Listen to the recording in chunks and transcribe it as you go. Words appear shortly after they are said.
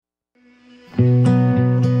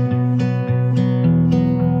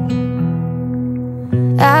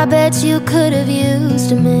bet you could have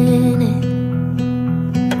used a minute,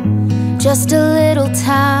 just a little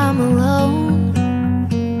time alone.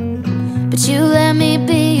 But you let me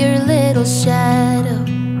be your little shadow,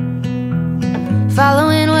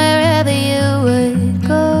 following wherever you would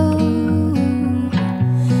go.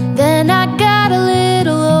 Then I got a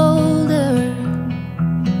little older,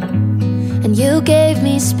 and you gave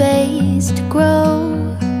me space to grow.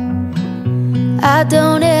 I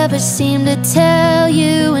don't ever seem to tell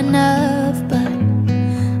you enough, but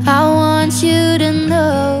I want you to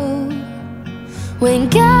know, when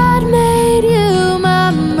God made you my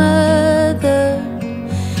mother,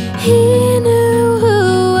 He knew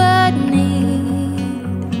who I'd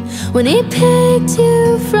need. When He picked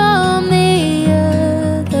you from the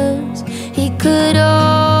others, He could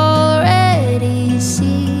already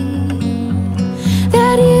see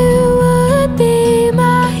that you would be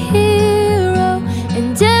my hero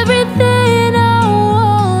and everything I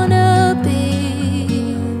wanna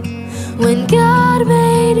be. When God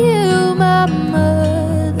made you my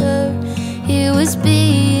mother, He was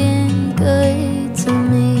being good to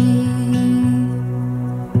me.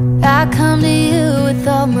 I come to you with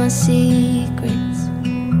all my secrets,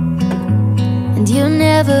 and you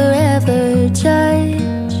never ever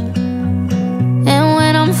judge. And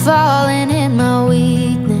when I'm falling in my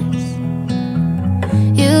weakness,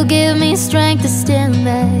 you give me strength to stand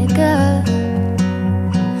back up.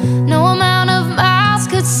 No amount of miles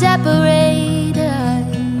could separate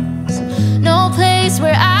us, no place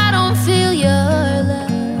where I don't feel your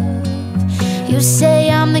love. You say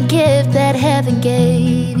I'm the gift that heaven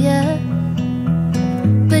gave you,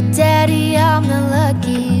 but Daddy, I'm the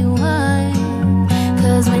lucky one.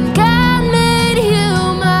 'Cause when God made you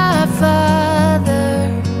my father,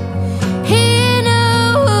 He knew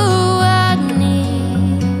who I'd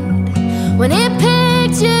need. When He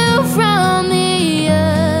picked you from the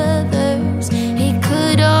others, He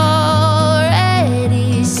could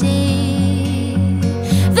already see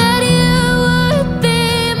that you would be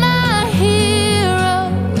my hero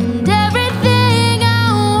and everything I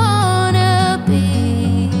wanna be.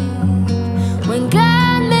 When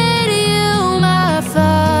God made you my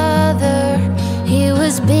father, He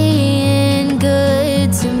was being good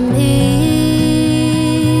to me.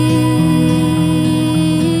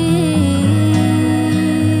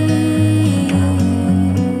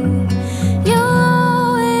 You'll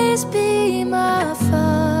always be my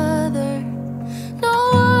father, no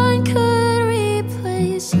one could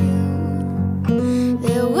replace you.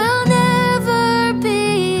 There will never be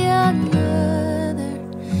another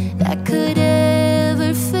that could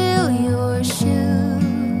ever fill your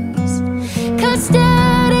shoes. 'Cause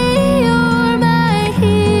Daddy, you're my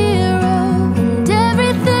hero and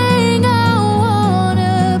everything I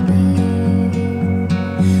wanna be.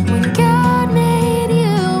 When God made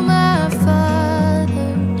you my father,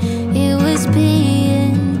 He was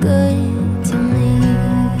being good to me.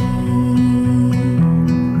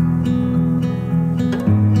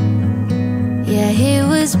 Yeah, He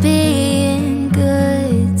was being